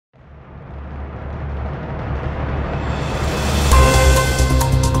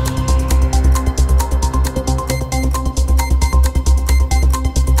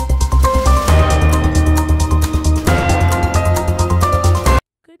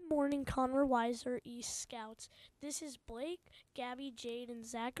morning, Conroe Weiser East Scouts. This is Blake, Gabby, Jade, and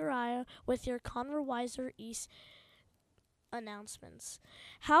Zachariah with your Conroe Weiser East announcements.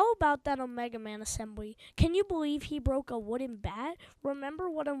 How about that Omega Man assembly? Can you believe he broke a wooden bat? Remember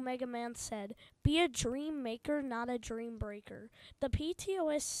what Omega Man said, be a dream maker, not a dream breaker. The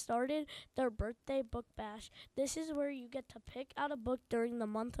PTOS started their birthday book bash. This is where you get to pick out a book during the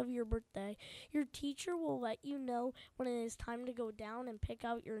month of your birthday. Your teacher will let you know when it is time to go down and pick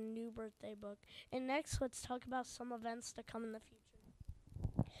out your new birthday book. And next, let's talk about some events to come in the future.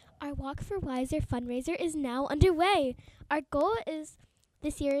 Our Walk for Wiser fundraiser is now underway. Our goal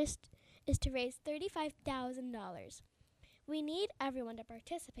this year is to raise $35,000. We need everyone to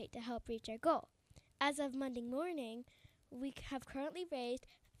participate to help reach our goal. As of Monday morning, we have currently raised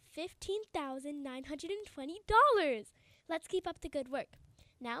 $15,920. Let's keep up the good work.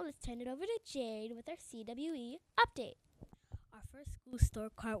 Now let's turn it over to Jade with our CWE update. Our first school store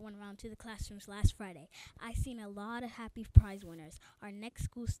cart went around to the classrooms last Friday. I seen a lot of happy prize winners. Our next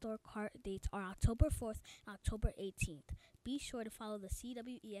school store cart dates are October 4th and October 18th. Be sure to follow the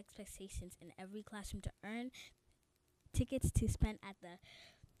CWE expectations in every classroom to earn tickets to spend at the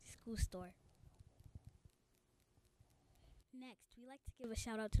school store. Next, we like to give a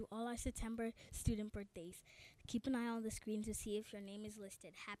shout out to all our September student birthdays. Keep an eye on the screen to see if your name is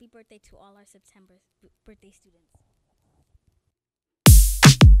listed. Happy birthday to all our September birthday students.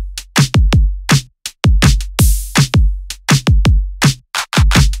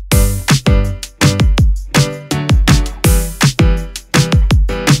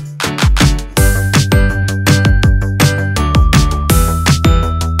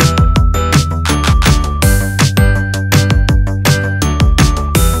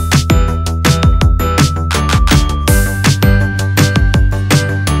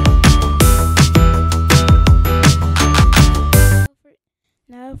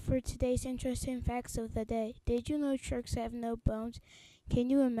 Now for today's interesting facts of the day. Did you know sharks have no bones? Can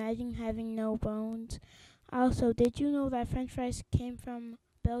you imagine having no bones? Also, did you know that French fries came from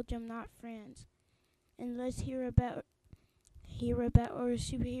Belgium, not France? And let's hear about our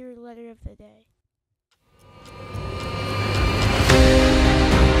superhero letter of the day.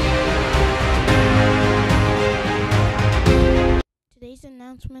 Today's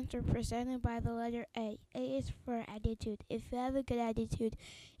announcements are presented by the letter A. A is for attitude. If you have a good attitude,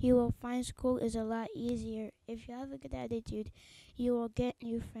 you will find school is a lot easier. If you have a good attitude, you will get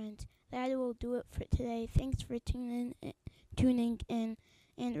new friends. That will do it for today. Thanks for tuning in,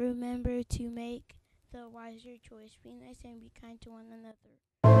 and remember to make the wiser choice. Be nice and be kind to one another.